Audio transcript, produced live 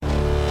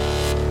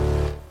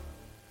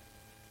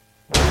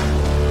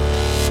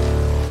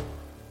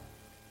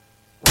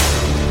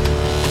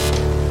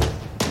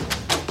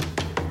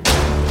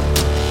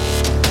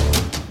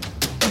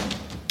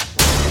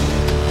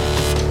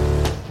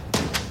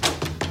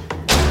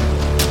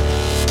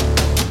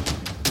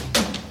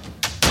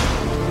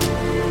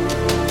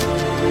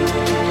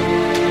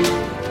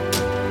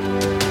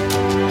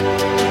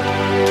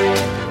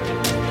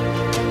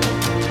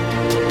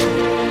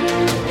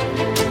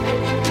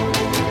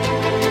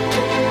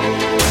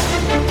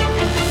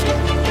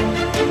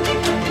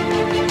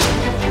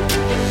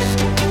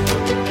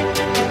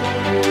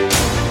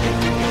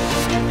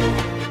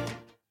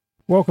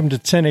Welcome to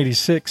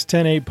 1086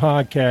 108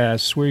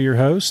 Podcasts. We're your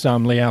hosts.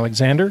 I'm Lee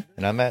Alexander.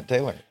 And I'm Matt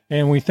Taylor.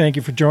 And we thank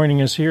you for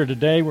joining us here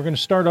today. We're going to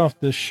start off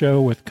this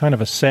show with kind of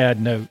a sad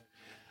note.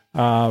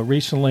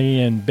 Recently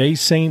in Bay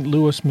St.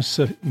 Louis,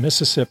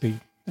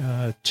 Mississippi,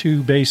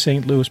 two Bay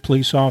St. Louis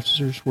police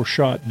officers were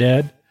shot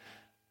dead.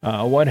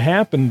 What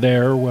happened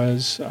there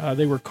was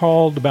they were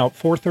called about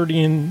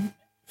 4:30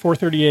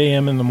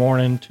 a.m. in the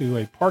morning to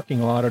a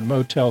parking lot at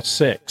Motel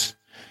 6.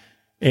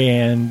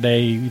 And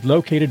they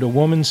located a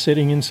woman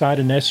sitting inside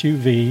an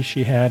SUV.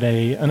 She had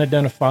an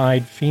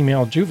unidentified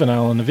female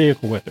juvenile in the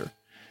vehicle with her.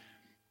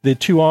 The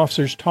two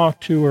officers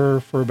talked to her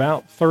for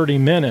about 30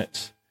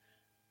 minutes.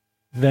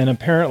 Then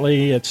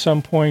apparently at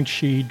some point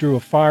she drew a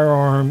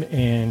firearm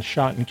and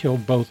shot and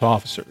killed both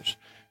officers.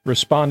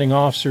 Responding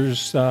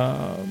officers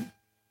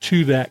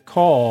to that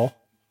call,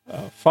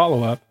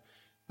 follow-up,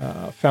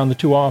 found the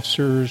two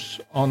officers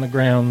on the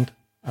ground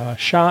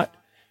shot,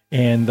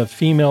 and the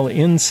female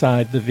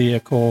inside the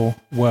vehicle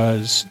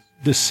was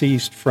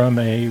deceased from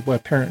a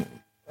apparent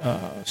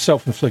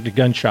self-inflicted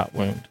gunshot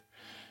wound.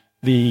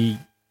 The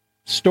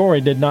story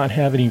did not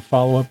have any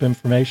follow-up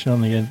information on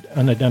the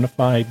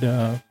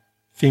unidentified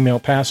female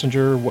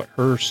passenger, what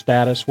her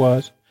status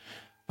was,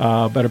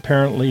 but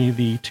apparently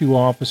the two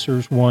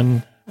officers,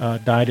 one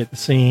died at the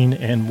scene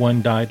and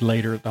one died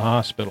later at the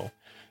hospital.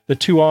 The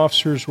two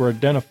officers were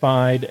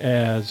identified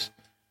as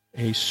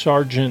a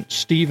Sergeant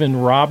Stephen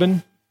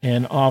Robin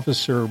and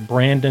Officer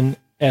Brandon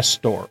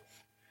Estorff.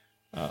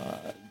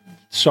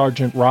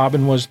 Sergeant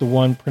Robin was the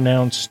one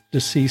pronounced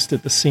deceased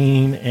at the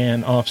scene,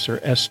 and Officer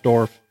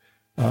Estorff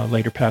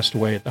later passed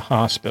away at the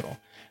hospital.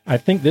 I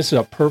think this is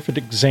a perfect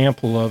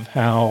example of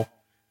how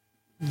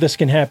this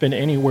can happen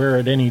anywhere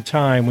at any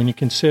time when you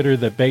consider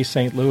that Bay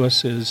St.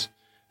 Louis is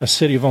a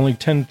city of only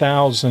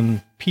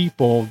 10,000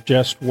 people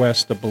just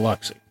west of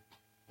Biloxi.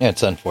 Yeah,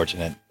 it's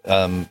unfortunate.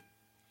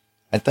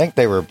 I think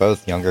they were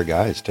both younger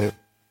guys, too.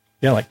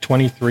 Yeah, like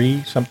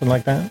 23, something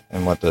like that.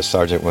 And what the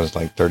sergeant was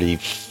like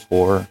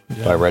 34,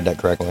 if I read that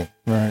correctly.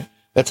 Right.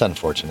 That's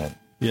unfortunate.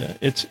 Yeah,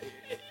 it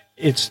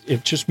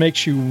just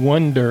makes you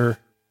wonder.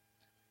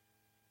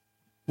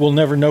 We'll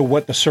never know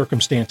what the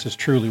circumstances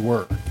truly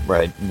were.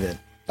 Right.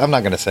 I'm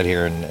not going to sit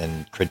here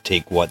and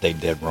critique what they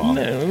did wrong.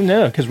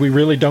 No, because we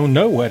really don't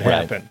know what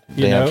happened.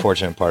 The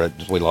unfortunate part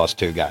is we lost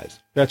two guys.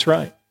 That's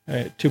right.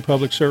 Two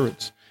public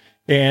servants.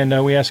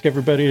 And we ask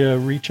everybody to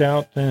reach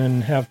out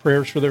and have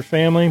prayers for their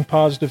family,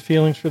 positive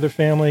feelings for their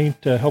family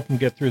to help them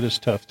get through this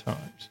tough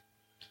times.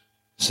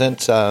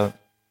 Since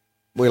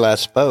we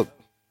last spoke,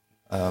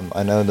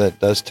 I know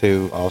that those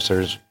two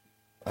officers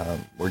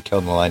were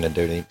killed in the line of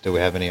duty. Do we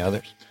have any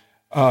others?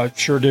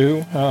 Sure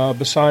do.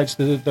 Besides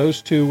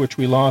those two, which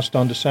we lost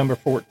on December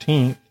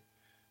 14th,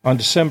 on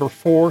December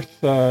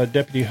 4th,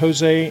 Deputy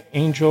Jose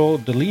Angel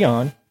de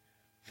Leon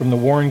from the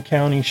Warren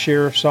County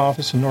Sheriff's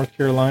Office in North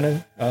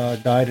Carolina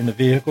died in a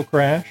vehicle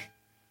crash.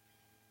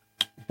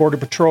 Border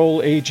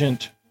Patrol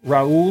Agent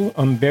Raul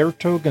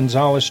Humberto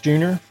Gonzalez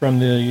Jr. from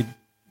the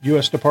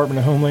U.S. Department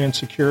of Homeland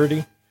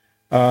Security,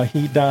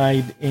 he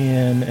died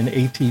in an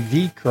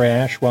ATV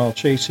crash while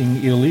chasing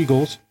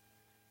illegals.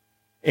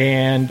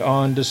 And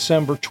on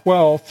December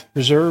 12th,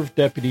 Reserve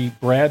Deputy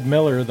Brad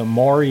Miller of the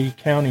Maury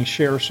County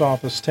Sheriff's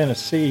Office,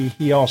 Tennessee,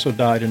 he also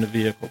died in a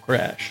vehicle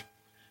crash.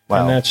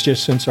 Wow. And that's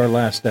just since our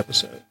last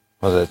episode.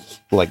 Was it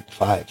like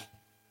 5?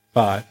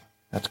 5.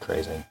 That's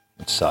crazy.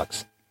 It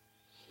sucks.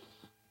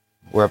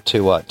 We're up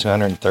to what,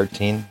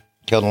 213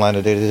 killed in line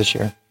of duty this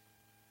year?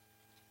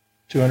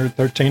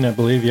 213, I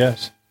believe,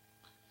 yes.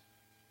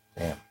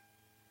 Damn.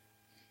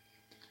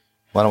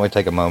 Why don't we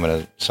take a moment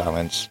of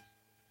silence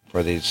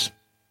for these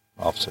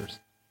officers?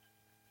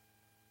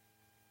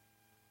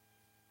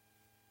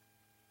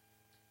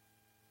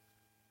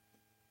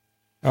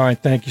 All right,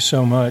 thank you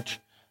so much.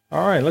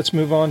 All right, let's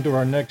move on to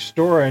our next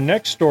story. Our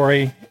next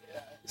story,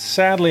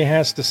 sadly,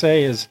 has to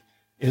say is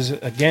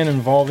again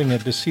involving a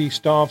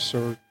deceased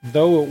officer.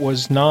 Though it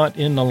was not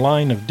in the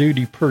line of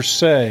duty per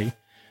se,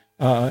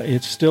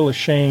 it's still a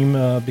shame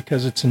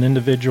because it's an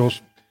individual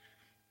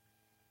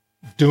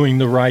doing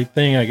the right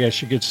thing, I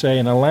guess you could say.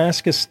 An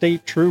Alaska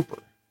state trooper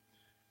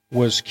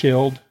was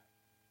killed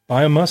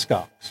by a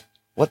muskox.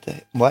 What?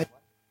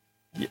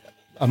 Yeah,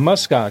 a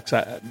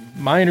muskox.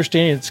 My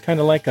understanding, it's kind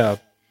of like a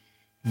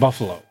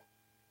buffalo,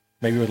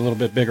 maybe with a little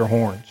bit bigger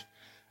horns.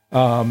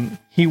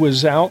 He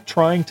was out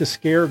trying to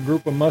scare a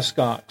group of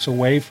muskox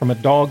away from a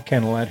dog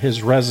kennel at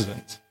his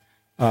residence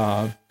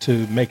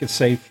to make it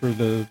safe for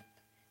the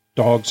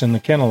dogs in the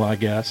kennel, I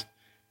guess.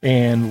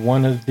 And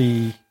one of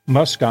the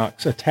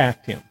muskox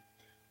attacked him.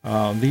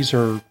 These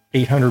are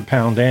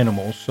 800-pound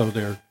animals, so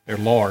they're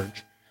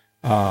large.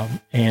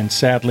 And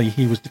sadly,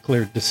 he was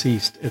declared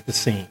deceased at the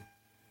scene,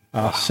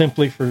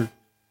 simply for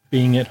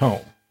being at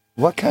home.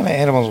 What kind of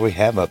animals we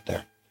have up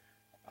there?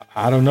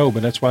 I don't know,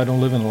 but that's why I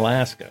don't live in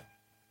Alaska.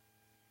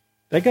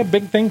 They got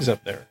big things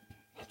up there.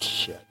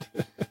 Shit.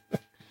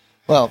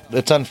 Well,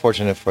 it's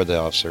unfortunate for the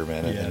officer,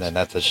 man, Yes. and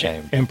that's a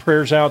shame. And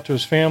prayers out to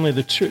his family.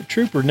 The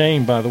trooper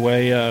name, by the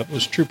way,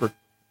 was Trooper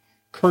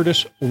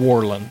Curtis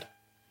Warland.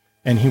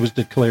 and he was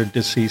declared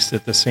deceased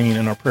at the scene,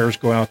 and our prayers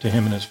go out to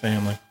him and his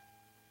family.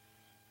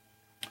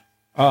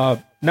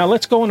 Now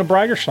let's go on the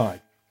brighter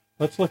side.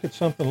 Let's look at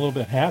something a little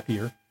bit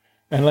happier,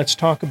 and let's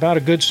talk about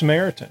a Good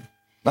Samaritan.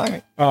 All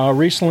right.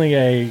 Recently,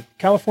 a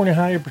California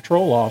Highway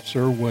Patrol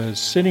officer was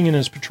sitting in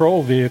his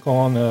patrol vehicle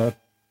on the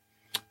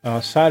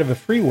side of a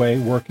freeway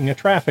working a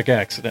traffic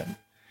accident.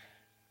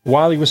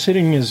 While he was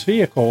sitting in his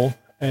vehicle,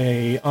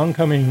 a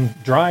oncoming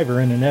driver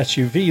in an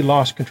SUV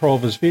lost control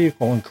of his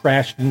vehicle and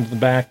crashed into the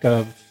back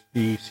of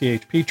the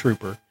CHP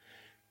trooper,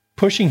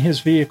 pushing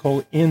his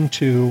vehicle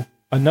into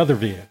another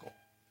vehicle,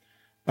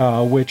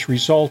 which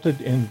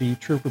resulted in the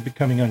trooper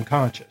becoming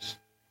unconscious.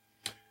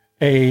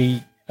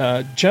 A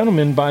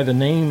gentleman by the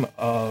name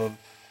of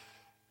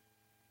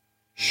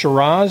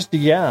Shiraz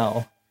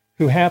Dial,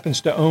 who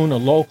happens to own a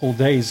local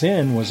Days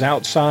Inn, was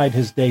outside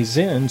his Days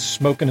Inn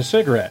smoking a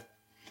cigarette.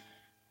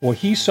 Well,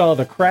 he saw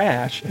the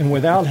crash, and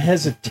without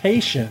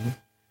hesitation,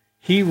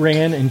 he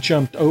ran and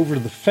jumped over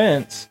the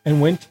fence and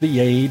went to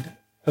the aid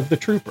of the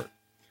trooper.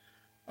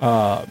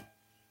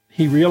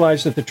 He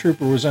realized that the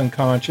trooper was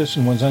unconscious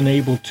and was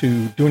unable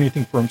to do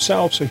anything for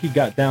himself, so he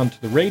got down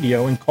to the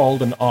radio and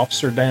called an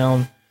officer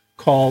down,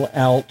 call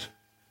out,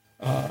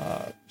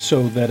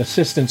 so that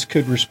assistance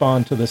could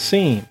respond to the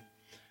scene.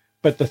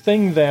 But the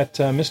thing that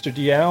Mr.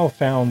 Dial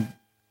found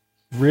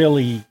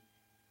really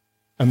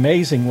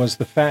amazing was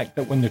the fact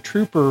that when the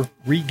trooper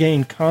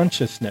regained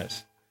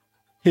consciousness,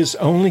 his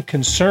only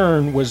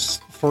concern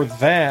was for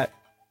that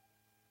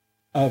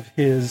of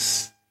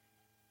the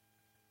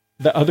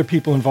other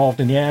people involved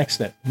in the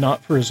accident,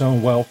 not for his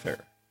own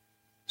welfare.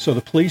 So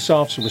the police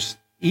officer was,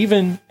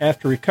 even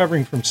after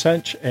recovering from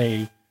such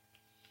a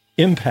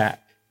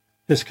impact,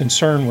 his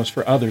concern was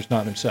for others,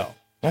 not himself.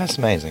 That's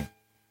amazing.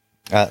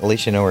 At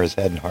least you know where his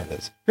head and heart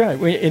is. Right,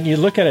 and you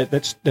look at it,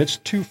 that's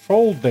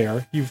twofold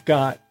there. You've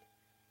got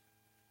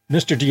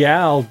Mr.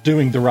 Dial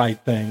doing the right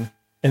thing,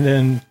 and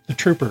then the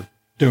trooper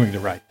doing the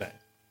right thing.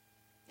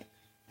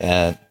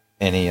 And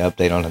any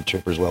update on the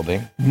trooper's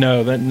well-being?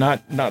 No, that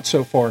not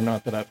so far,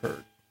 not that I've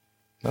heard.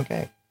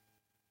 Okay.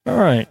 All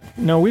right.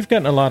 Now, we've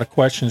gotten a lot of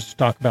questions to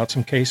talk about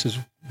some cases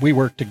we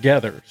work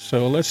together.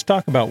 So let's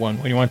talk about one.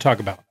 What do you want to talk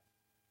about?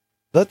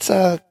 Let's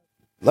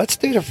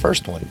do the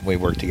first one we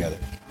worked together.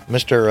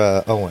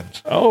 Mr.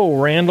 Owens. Oh,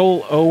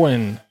 Randall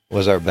Owen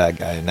was our bad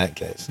guy in that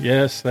case.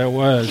 Yes, that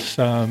was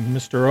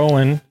Mr.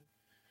 Owen.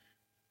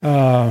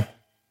 That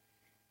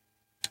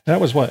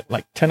was what,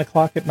 like 10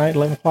 o'clock at night,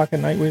 11 o'clock at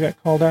night we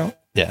got called out?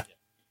 Yeah.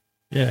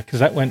 Yeah, because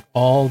that went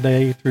all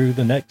day through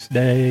the next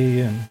day.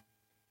 And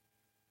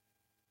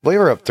we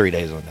were up 3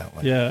 days on that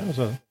one. Yeah,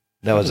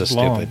 that was a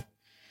long.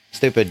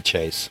 stupid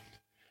chase.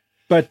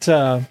 But,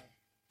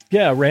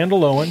 yeah,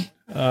 Randall Owen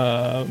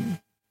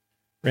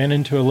ran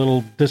into a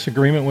little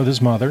disagreement with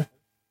his mother.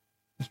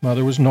 His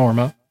mother was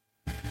Norma.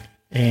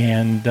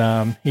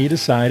 And he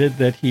decided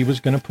that he was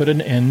going to put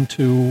an end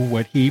to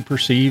what he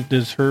perceived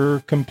as her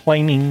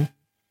complaining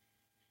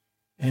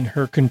and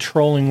her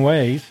controlling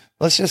ways.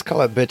 Let's just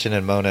call it bitching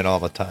and moaning all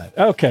the time.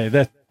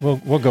 Okay,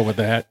 we'll go with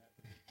that.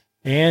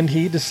 And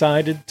he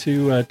decided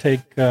to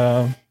take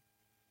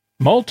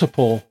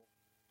multiple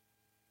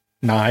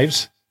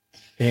knives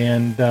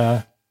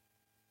and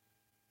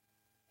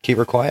keep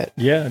her quiet.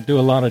 Yeah, do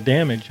a lot of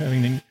damage. I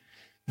mean,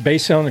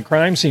 based on the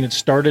crime scene, it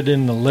started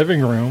in the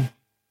living room.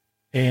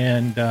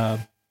 And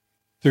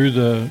through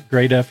the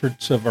great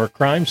efforts of our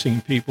crime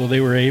scene people, we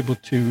were able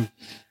to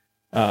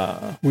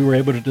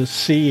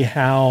see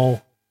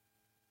how,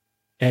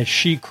 as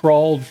she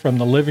crawled from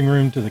the living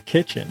room to the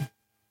kitchen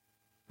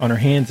on her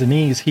hands and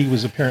knees, he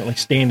was apparently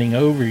standing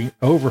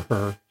over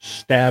her,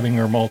 stabbing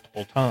her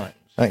multiple times.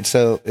 All right,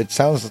 so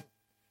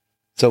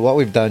what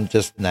we've done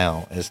just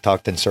now is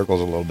talked in circles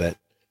a little bit.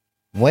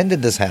 When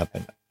did this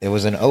happen? It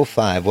was in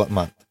 2005. What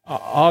month?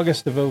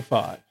 August of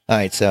 2005. All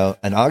right, so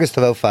in August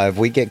of 2005,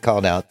 we get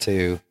called out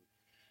to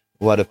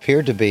what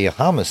appeared to be a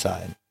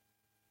homicide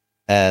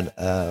at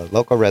a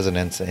local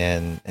residence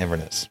in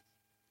Inverness.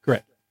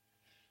 Correct.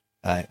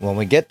 All right, when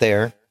we get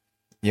there,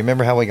 you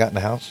remember how we got in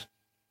the house?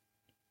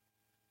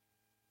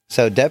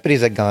 So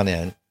deputies had gone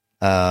in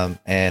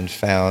and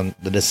found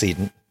the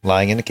decedent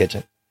lying in the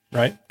kitchen,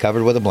 right,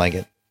 covered with a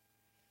blanket,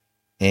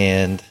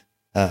 and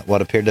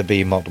what appeared to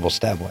be multiple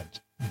stab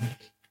wounds.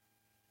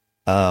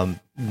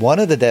 Mm-hmm. One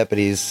of the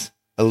deputies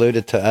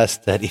alluded to us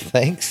that he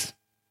thinks,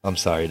 I'm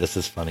sorry, this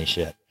is funny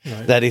shit,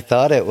 right, that he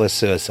thought it was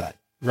suicide.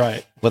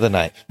 Right. With a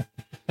knife.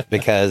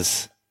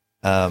 Because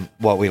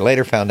what we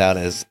later found out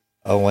is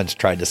Owens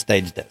tried to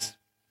stage this.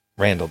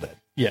 Randall did.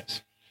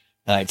 Yes.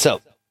 All right,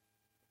 so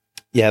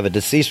you have a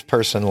deceased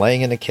person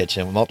laying in the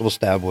kitchen with multiple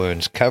stab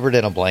wounds, covered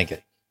in a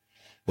blanket,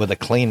 with a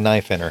clean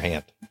knife in her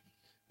hand.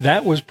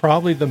 That was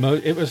probably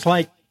it was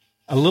like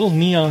a little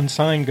neon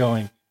sign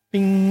going,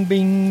 bing,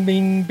 bing,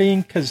 bing,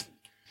 bing, because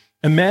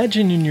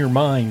imagine in your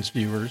minds,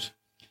 viewers,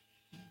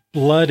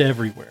 blood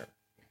everywhere.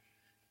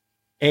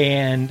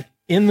 And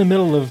in the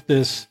middle of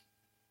this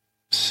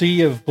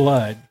sea of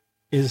blood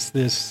is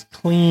this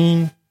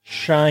clean,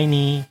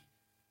 shiny,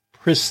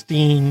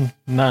 pristine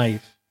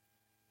knife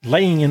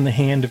laying in the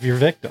hand of your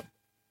victim.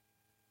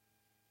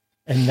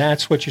 And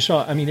that's what you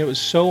saw. I mean, it was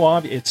so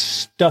obvious. It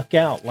stuck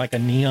out like a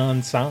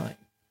neon sign.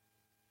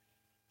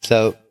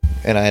 So,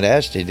 and I had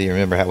asked you, do you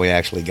remember how we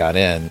actually got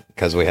in?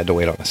 Because we had to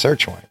wait on a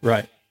search warrant.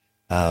 Right.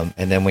 And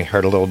then we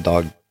heard a little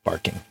dog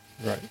barking.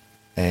 Right.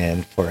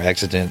 And for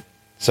exigent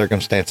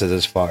circumstances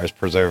as far as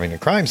preserving a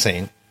crime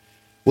scene,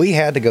 we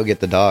had to go get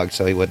the dog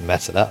so he wouldn't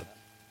mess it up.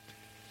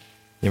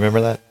 You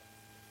remember that?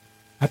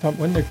 I thought,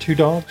 weren't there two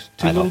dogs?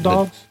 Two little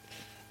dogs?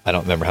 I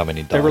don't remember how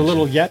many dogs. They were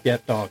little yap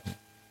yap dogs.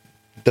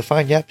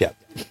 Define yap yap.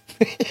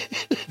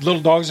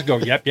 Little dogs that go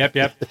yap yap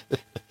yap.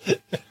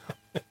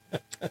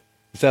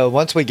 So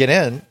once we get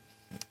in,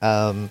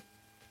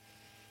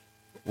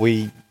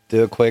 we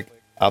do a quick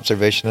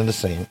observation of the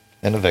scene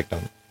and the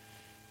victim,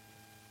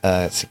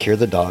 secure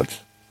the dogs,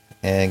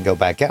 and go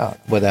back out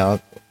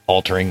without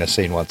altering the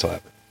scene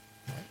whatsoever.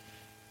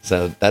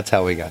 So that's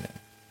how we got in.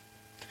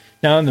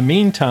 Now, in the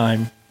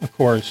meantime, of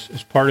course,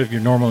 as part of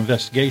your normal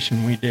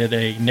investigation, we did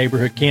a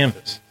neighborhood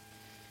canvass.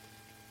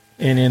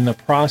 And in the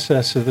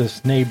process of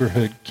this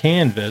neighborhood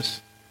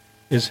canvass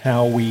is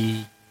how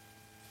we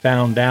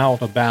found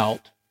out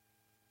about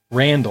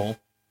Randall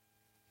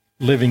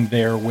living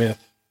there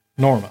with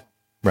Norma.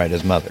 Right,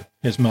 his mother.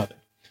 His mother.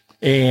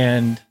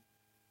 And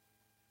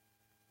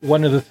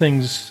one of the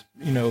things,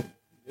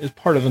 as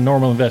part of the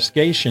normal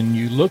investigation,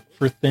 you look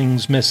for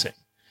things missing.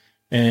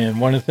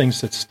 And one of the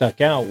things that stuck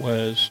out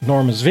was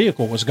Norma's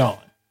vehicle was gone.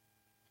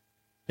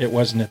 It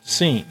wasn't at the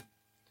scene.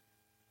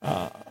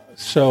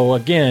 So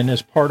again,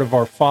 as part of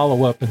our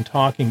follow-up and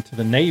talking to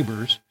the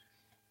neighbors,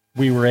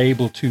 we were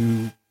able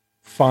to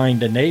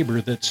find a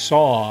neighbor that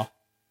saw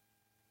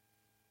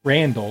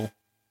Randall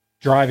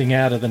driving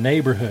out of the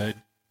neighborhood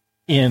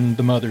in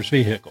the mother's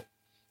vehicle.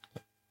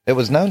 It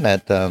was known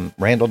that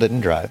Randall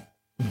didn't drive,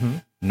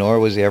 nor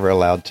was he ever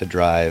allowed to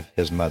drive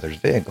his mother's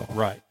vehicle.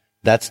 Right.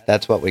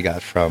 That's what we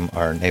got from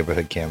our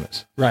neighborhood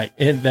canvass. Right,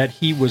 and that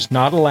he was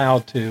not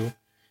allowed to.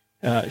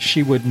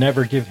 She would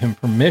never give him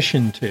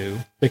permission to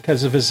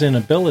because of his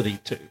inability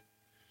to.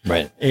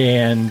 Right.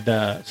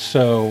 And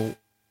so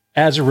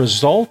as a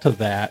result of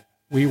that,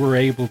 we were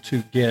able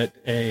to get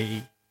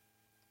a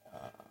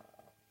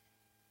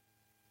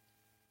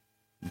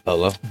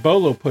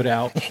Bolo put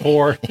out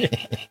for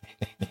it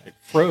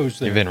froze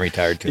there. You've been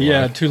retired too long.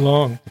 Yeah, too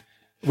long.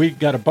 We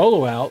got a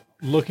Bolo out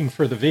looking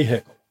for the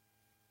vehicle.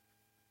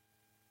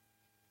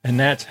 And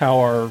that's how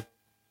our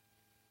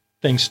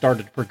things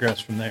started to progress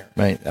from there.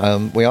 Right.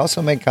 We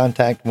also made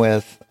contact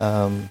with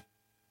the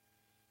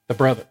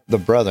brother. The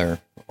brother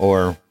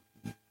or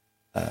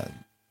the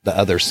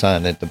other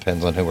son. It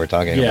depends on who we're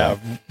talking about.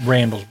 Yeah,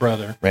 Randall's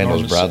brother.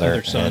 Randall's Norma's brother.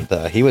 other son.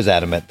 And he was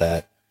adamant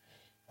that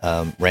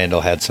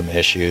Randall had some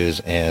issues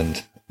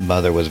and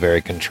mother was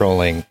very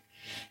controlling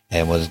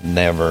and was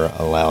never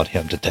allowed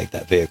him to take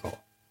that vehicle.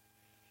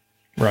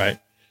 Right.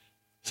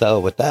 So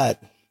with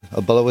that,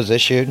 a bullet was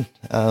issued.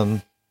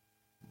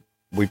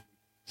 We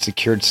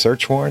secured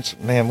search warrants.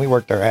 Man, we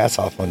worked our ass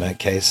off on that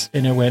case.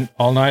 And it went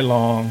all night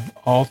long,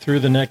 all through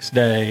the next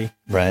day.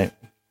 Right.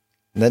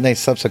 And then they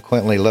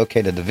subsequently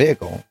located the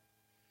vehicle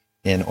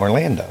in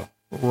Orlando.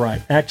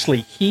 Right.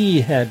 Actually,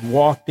 he had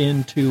walked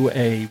into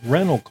a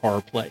rental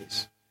car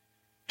place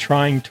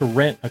trying to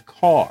rent a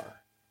car.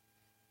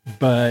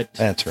 But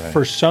that's right.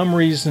 For some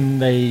reason,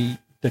 they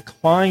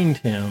declined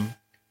him,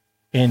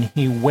 and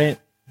he went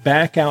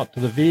back out to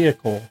the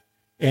vehicle,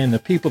 and the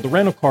people at the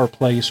rental car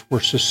place were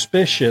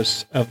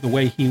suspicious of the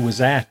way he was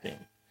acting.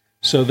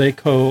 So they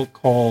called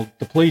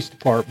the police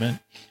department,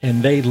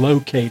 and they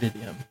located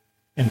him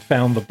and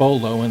found the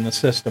Bolo in the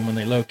system when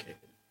they located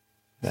him.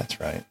 That's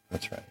right.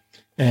 That's right.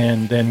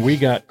 And then we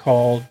got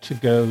called to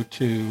go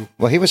to...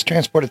 Well, he was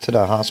transported to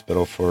the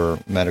hospital for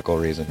medical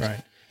reasons.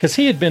 Right. Because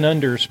he had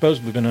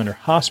supposedly been under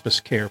hospice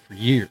care for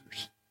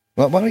years.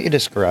 Well, why don't you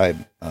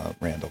describe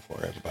Randall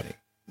for everybody?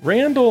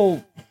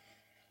 Randall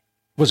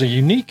was a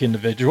unique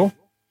individual.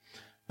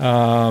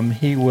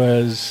 He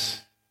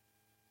was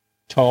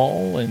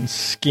tall and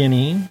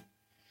skinny,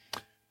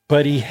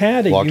 but he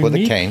had a walked with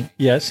a cane.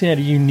 Yes, he had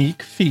a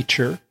unique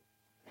feature.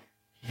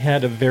 He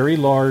had a very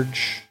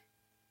large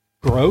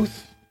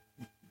growth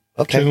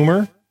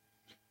tumor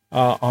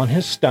on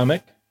his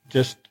stomach,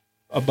 just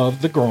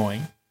above the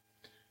groin.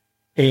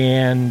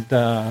 And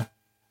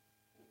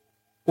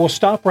we'll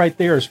stop right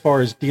there as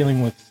far as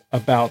dealing with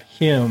about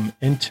him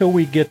until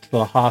we get to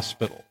the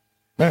hospital.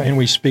 Right. And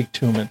we speak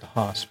to him at the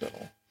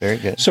hospital. Very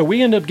good. So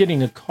we end up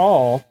getting a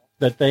call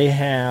that they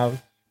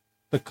have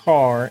the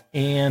car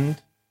and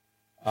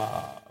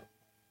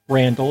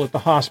Randall at the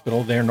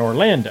hospital there in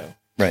Orlando.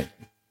 Right.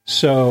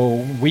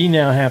 So we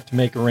now have to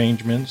make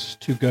arrangements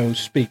to go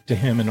speak to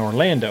him in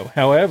Orlando.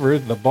 However,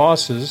 the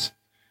bosses,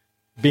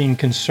 being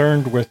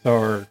concerned with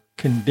our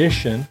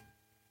condition,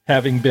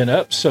 having been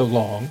up so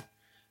long,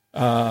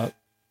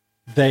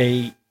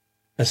 they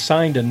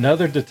assigned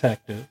another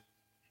detective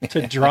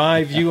to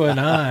drive you and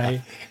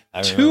I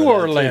to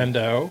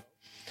Orlando.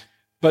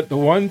 But the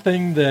one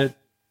thing that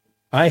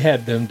I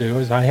had them do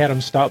is I had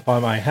them stop by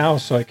my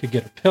house so I could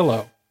get a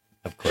pillow.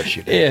 Of course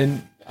you did.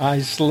 And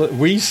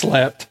we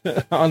slept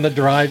on the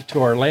drive to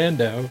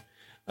Orlando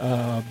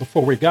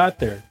before we got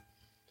there.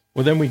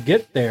 Well, then we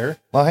get there.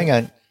 Well, hang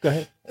on. Go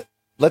ahead.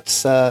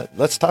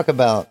 Let's talk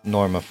about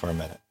Norma for a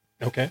minute.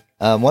 Okay.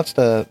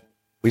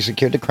 We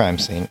secured the crime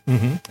scene,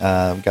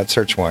 got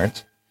search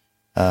warrants,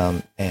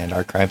 and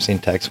our crime scene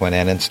techs went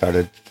in and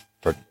started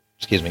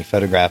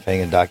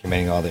photographing and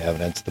documenting all the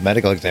evidence. The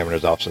medical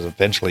examiner's office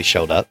eventually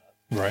showed up.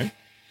 Right.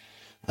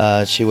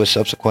 She was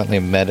subsequently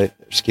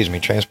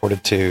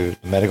transported to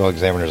the medical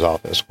examiner's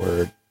office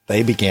where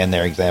they began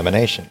their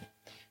examination.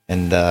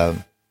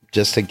 And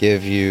just to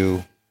give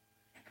you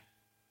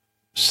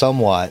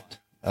somewhat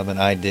of an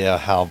idea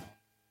how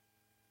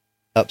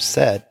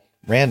upset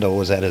Randall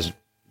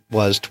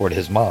was toward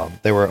his mom.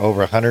 There were over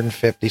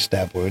 150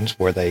 stab wounds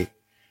where they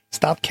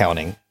stopped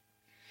counting.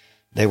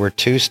 There were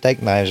 2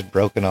 steak knives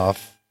broken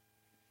off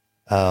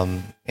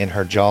in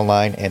her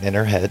jawline and in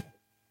her head.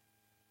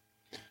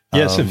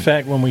 Yes, in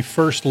fact, when we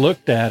first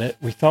looked at it,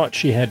 we thought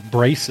she had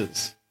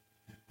braces.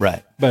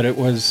 Right. But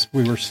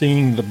we were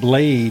seeing the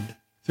blade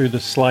through the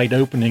slight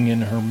opening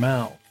in her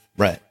mouth.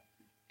 Right.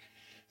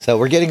 So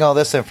we're getting all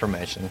this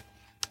information.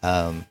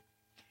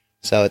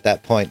 So at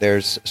that point,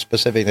 there's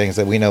specific things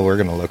that we know we're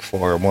going to look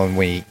for when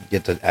we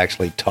get to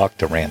actually talk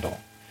to Randall.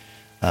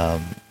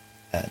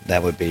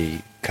 That would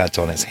be cuts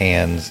on his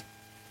hands,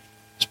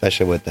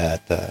 especially with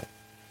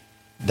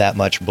that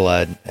much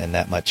blood and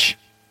that much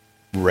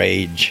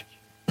rage.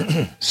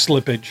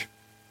 Slippage.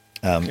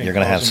 You're going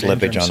to have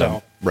slippage on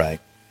them. Right.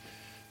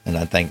 And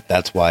I think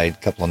that's why a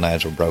couple of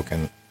knives were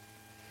broken.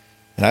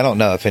 And I don't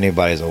know if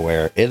anybody's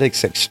aware,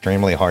 it's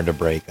extremely hard to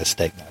break a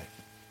steak knife.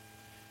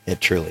 It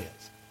truly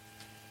is.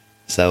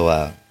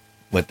 So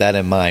with that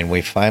in mind,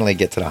 we finally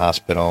get to the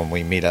hospital and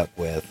we meet up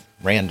with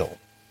Randall.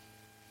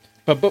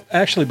 But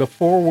actually,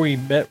 before we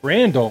met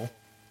Randall,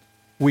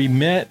 we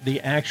met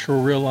the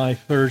actual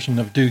real-life version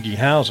of Doogie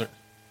Howser.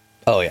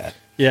 Oh, yeah.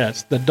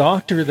 Yes, the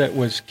doctor that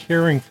was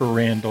caring for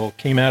Randall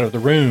came out of the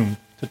room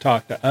to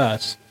talk to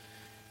us,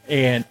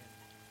 and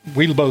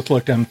we both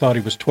looked at him and thought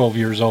he was 12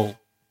 years old.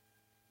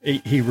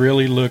 He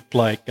really looked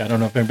like, I don't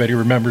know if anybody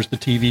remembers the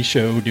TV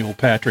show, Neil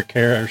Patrick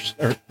Harris,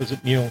 or was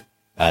it Neil?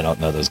 I don't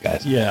know those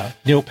guys. Yeah,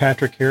 Neil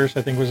Patrick Harris,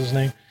 I think was his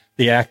name.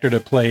 The actor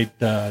that played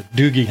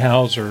Doogie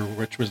Howser,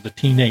 which was the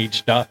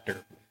teenage doctor.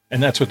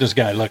 And that's what this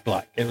guy looked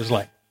like. It was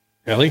like,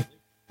 really?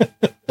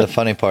 The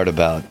funny part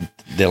about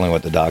dealing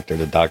with the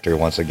doctor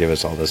wants to give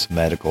us all this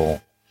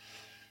medical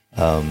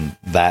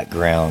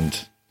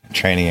background,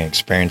 training, and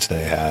experience that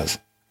he has.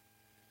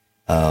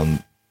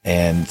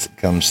 And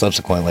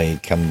subsequently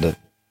come to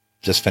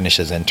just finish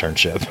his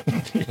internship.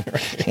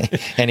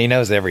 And he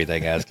knows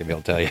everything, ask him,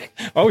 he'll tell you.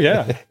 Oh,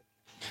 yeah.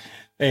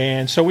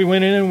 And so we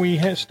went in and we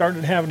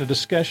started having a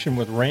discussion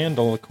with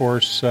Randall, of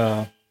course.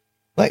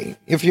 Like,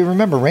 if you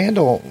remember,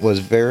 Randall was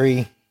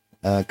very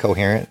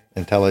coherent,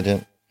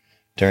 intelligent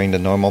during the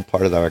normal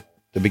part of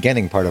the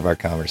beginning part of our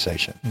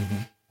conversation.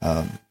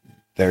 Mm-hmm.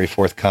 Very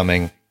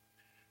forthcoming,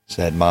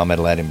 said Mom had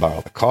let him borrow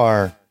the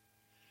car,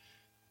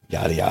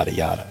 yada, yada,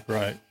 yada.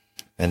 Right.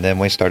 And then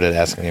we started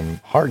asking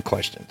him hard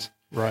questions.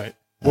 Right.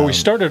 Well, we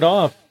started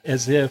off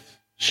as if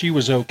she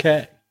was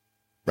okay.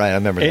 Right, I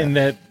remember that. And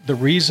that the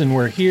reason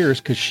we're here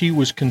is because she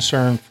was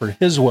concerned for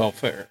his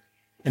welfare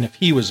and if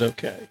he was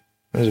okay.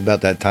 It was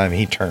about that time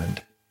he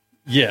turned.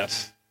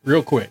 Yes,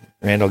 real quick.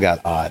 Randall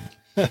got odd.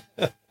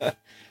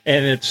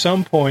 And at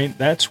some point,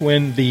 that's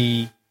when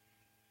the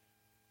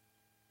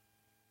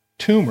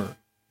tumor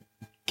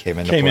came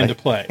into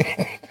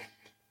play.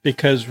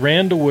 Because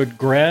Randall would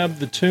grab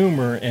the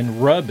tumor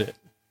and rub it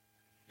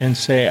and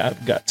say,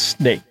 I've got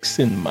snakes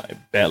in my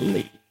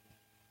belly.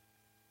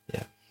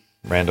 Yeah,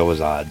 Randall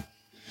was odd.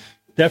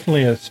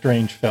 Definitely a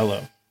strange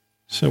fellow.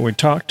 So we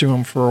talked to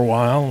him for a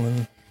while,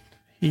 and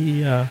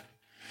he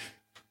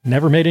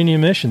never made any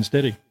admissions,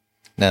 did he?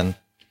 None.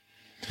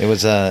 It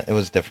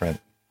was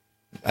different.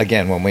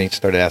 Again, when we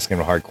started asking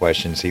him hard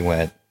questions, he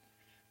went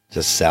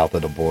just south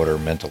of the border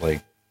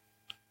mentally.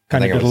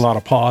 Kind of did a lot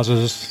of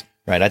pauses.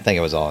 Right, I think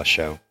it was all a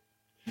show.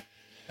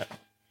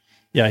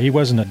 Yeah, he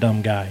wasn't a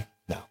dumb guy.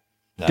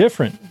 No.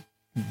 Different,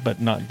 but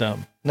not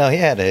dumb. No, he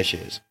had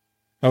issues.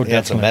 Oh, he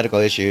had some medical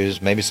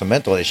issues, maybe some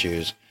mental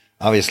issues.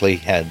 Obviously,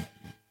 had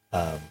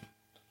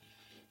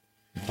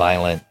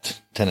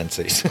violent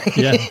tendencies.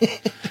 Yeah,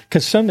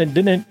 because I'm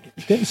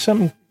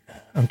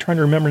trying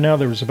to remember now.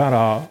 There was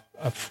about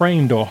a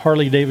frame to a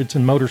Harley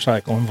Davidson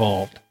motorcycle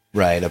involved.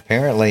 Right.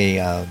 Apparently,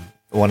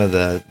 one of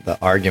the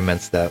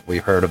arguments that we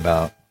heard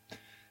about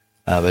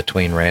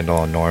between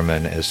Randall and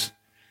Norman is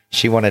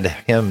she wanted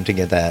him to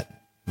get that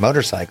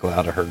motorcycle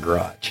out of her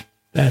garage.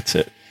 That's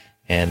it.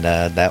 And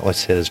that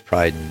was his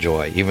pride and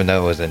joy. Even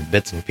though it was in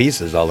bits and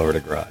pieces all over the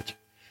garage,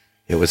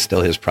 it was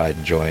still his pride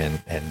and joy,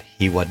 and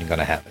he wasn't going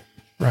to have it.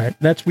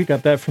 Right. We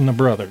got that from the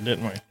brother,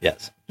 didn't we?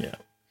 Yes. Yeah.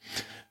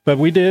 But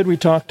we did. We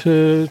talked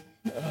to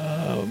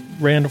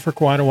Randall for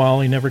quite a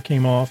while. He never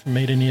came off and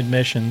made any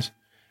admissions.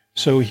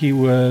 So he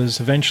was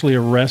eventually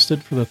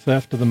arrested for the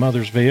theft of the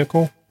mother's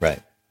vehicle.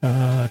 Right.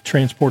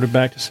 Transported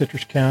back to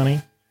Citrus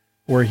County,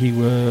 where he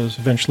was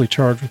eventually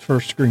charged with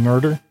first-degree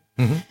murder.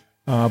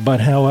 Mm-hmm.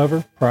 But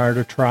however, prior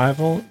to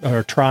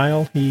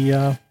trial, he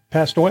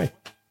passed away.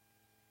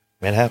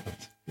 It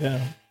happens.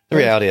 Yeah. The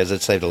reality is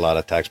it saved a lot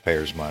of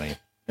taxpayers' money.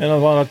 And a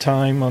lot of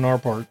time on our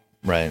part.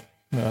 Right.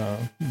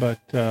 But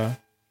that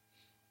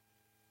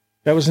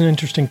was an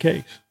interesting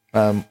case.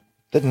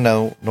 Didn't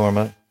know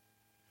Norma,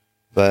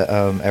 but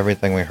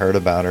everything we heard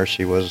about her,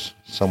 she was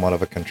somewhat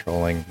of a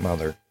controlling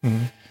mother.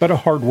 Mm-hmm. But a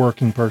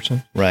hardworking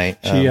person. Right.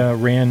 She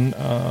ran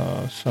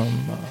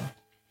some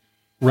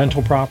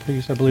rental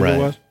properties, I believe it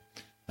was.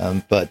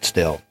 But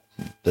still,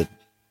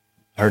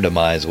 her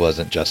demise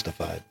wasn't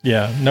justified.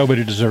 Yeah,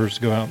 nobody deserves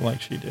to go out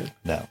like she did.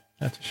 No.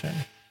 That's a shame.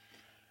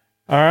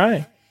 All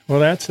right. Well,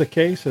 that's the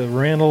case of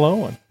Randall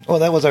Owen. Well,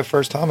 that was our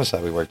first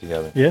homicide we worked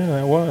together. Yeah,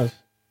 that was.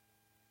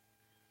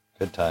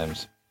 Good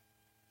times.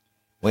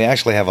 We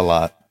actually have a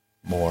lot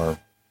more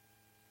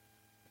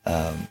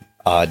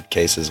odd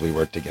cases we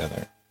worked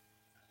together.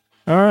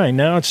 All right,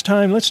 now it's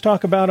time. Let's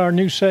talk about our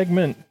new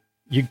segment.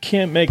 You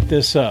can't make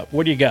this up.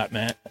 What do you got,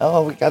 Matt?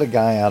 Oh, we got a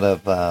guy out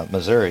of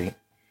Missouri,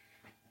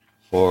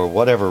 for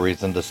whatever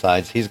reason,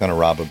 decides he's going to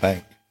rob a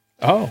bank.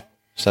 Oh.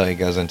 So he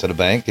goes into the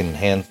bank and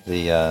hands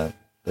the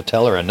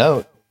teller a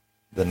note.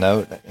 The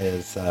note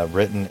is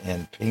written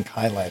in pink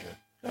highlighter.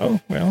 Oh,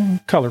 well,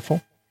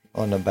 colorful.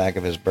 On the back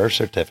of his birth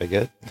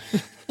certificate.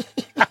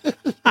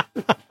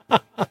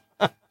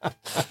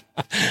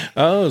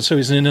 Oh, so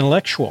he's an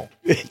intellectual.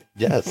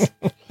 Yes.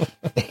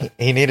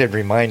 He needed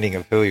reminding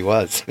of who he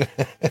was.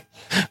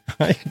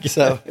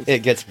 So it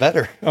gets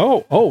better.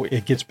 Oh,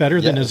 it gets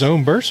better than his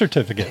own birth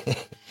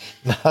certificate.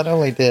 Not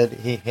only did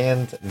he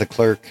hand the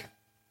clerk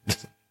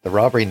the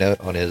robbery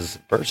note on his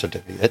birth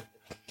certificate,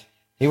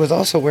 he was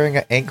also wearing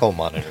an ankle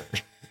monitor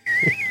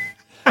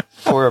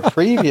for a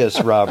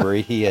previous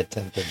robbery he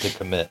attempted to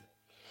commit.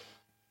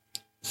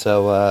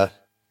 So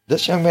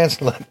this young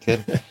man's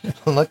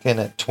looking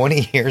at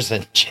 20 years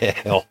in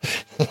jail.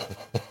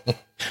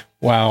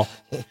 Wow.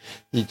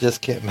 You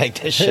just can't make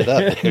this shit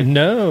up, dude.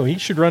 No, he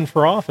should run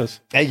for office.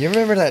 Hey, you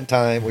remember that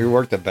time we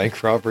worked a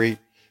bank robbery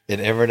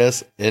in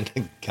Inverness and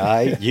the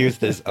guy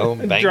used his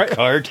own bank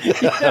card?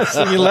 Yes,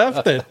 and he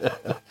left it.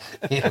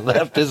 He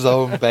left his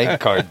own bank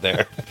card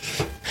there.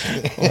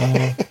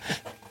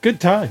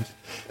 Good times.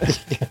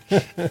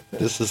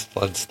 This is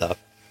fun stuff.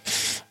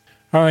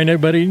 All right,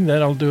 everybody,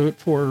 that'll do it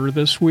for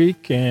this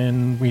week,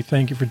 and we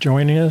thank you for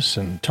joining us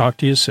and talk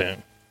to you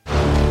soon.